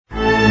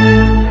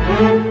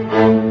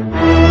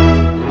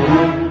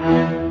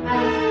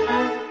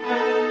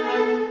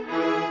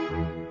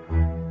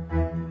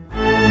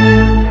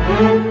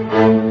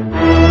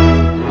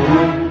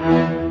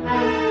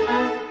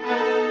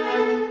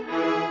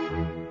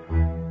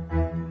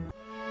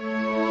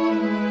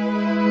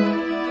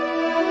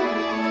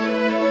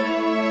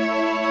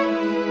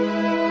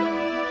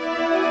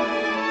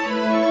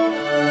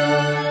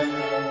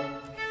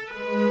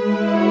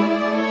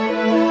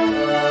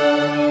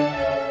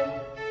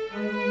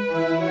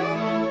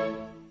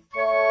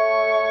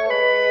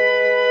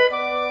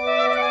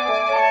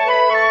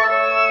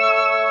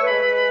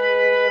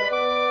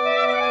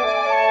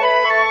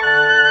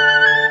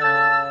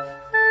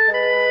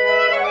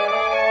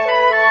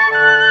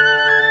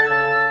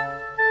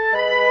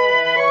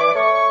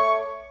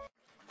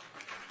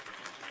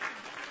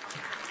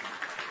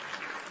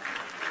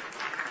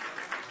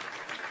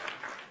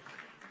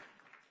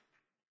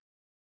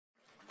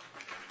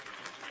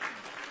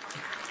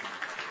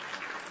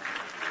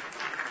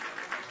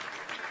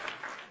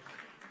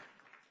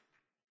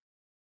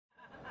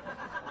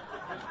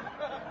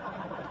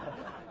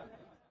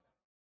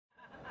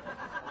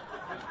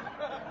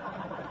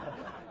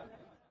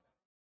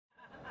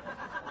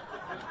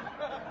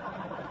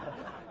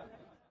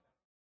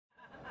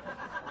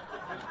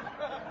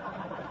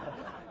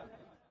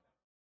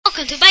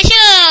welcome to my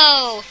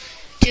show!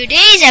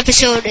 Today's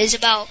episode is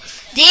about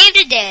Day of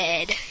the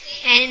Dead,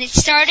 and it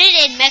started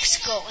in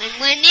Mexico, and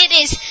when it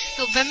is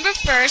November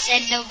 1st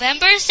and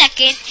November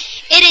 2nd,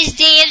 it is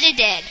Day of the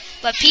Dead.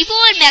 But people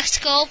in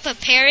Mexico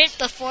prepare it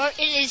before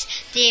it is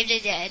Day of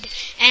the Dead.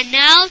 And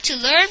now, to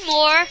learn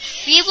more,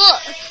 we will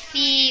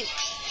be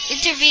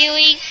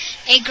interviewing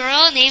a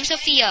girl named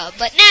Sophia.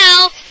 But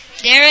now,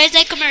 there is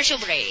a commercial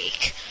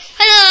break.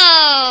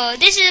 Hello!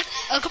 This is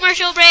a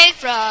commercial break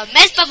from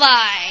Mess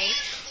Bye-Bye.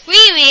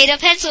 We made a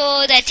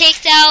pencil that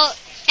takes out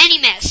any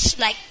mess,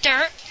 like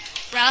dirt,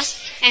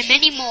 rust, and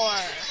many more.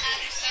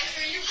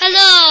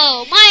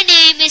 Hello, my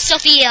name is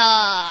Sophia,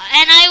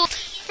 and I will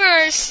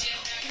first,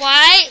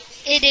 why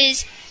it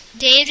is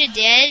Day of the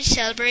Dead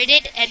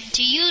celebrated, and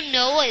do you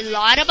know a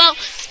lot about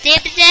Day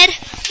of the Dead?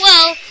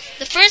 Well,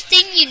 the first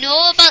thing you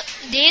know about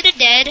Day of the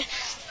Dead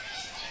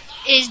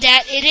is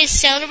that it is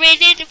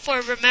celebrated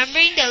for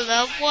remembering the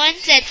loved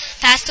ones that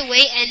passed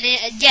away, and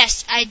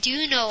yes, I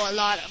do know a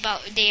lot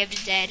about Day of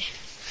the Dead.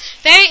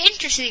 Very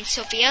interesting,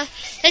 Sophia.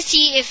 Let's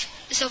see if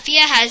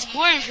Sophia has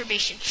more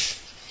information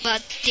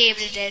about Day of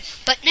the Dead.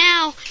 But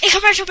now, a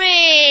commercial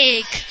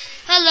break!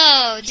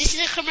 Hello, this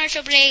is a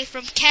commercial break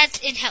from Cats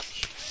in Help.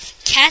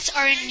 Cats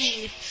are in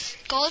need.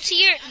 Go to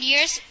your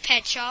nearest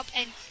pet shop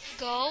and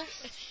go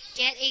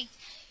get a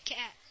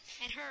cat,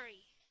 and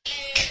hurry.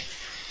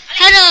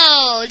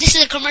 Hello, this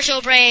is a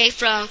commercial break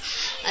from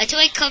a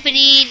toy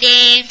company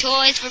named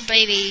Toys for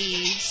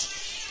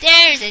Babies.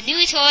 There's a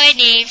new toy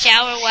named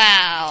Shower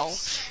Wow.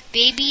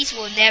 Babies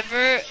will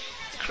never,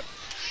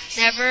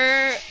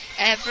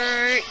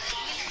 ever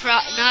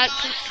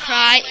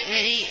cry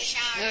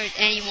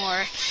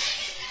anymore.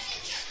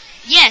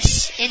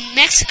 Yes, in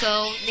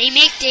Mexico, they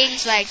make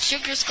things like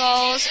sugar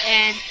skulls,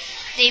 and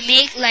they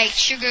make like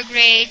sugar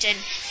grades, and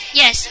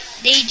yes,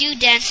 they do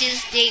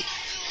dances.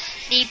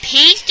 They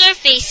paint their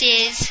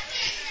faces,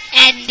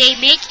 and they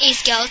make a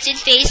skeleton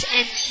face,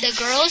 and the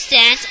girls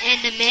dance,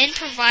 and the men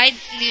provide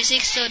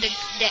music so the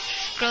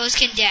girls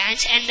can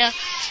dance, and the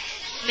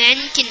men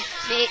can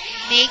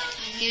make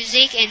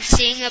music and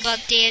sing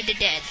about Day of the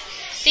Dead.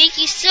 Thank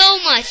you so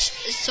much,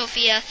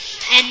 Sophia,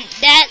 and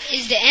that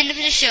is the end of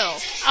the show.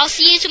 I'll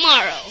see you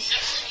tomorrow.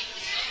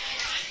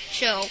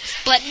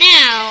 But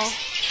now,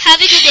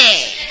 have a good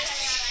day.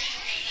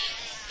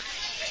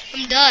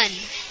 I'm done.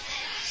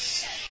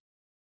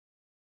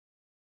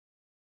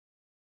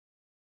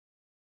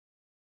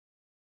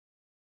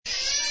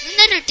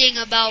 Another thing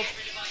about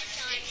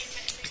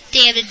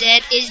Day of the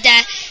Dead is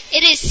that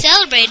it is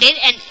celebrated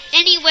and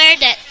anywhere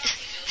that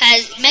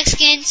has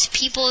Mexicans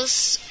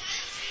peoples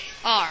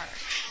are.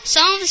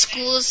 Some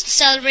schools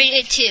celebrate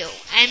it too,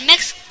 and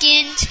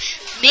Mexicans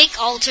make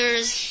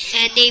altars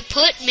and they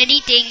put many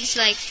things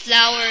like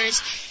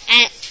flowers,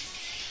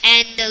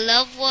 and the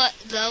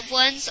loved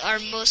ones are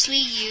mostly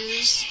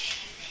used,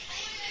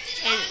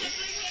 and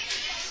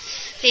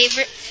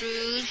favorite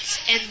fruits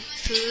and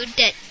food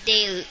that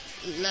they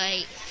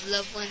like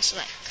loved ones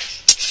like.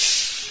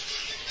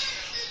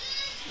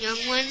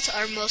 Young ones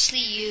are mostly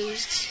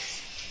used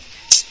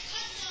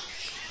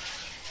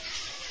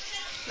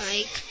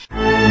like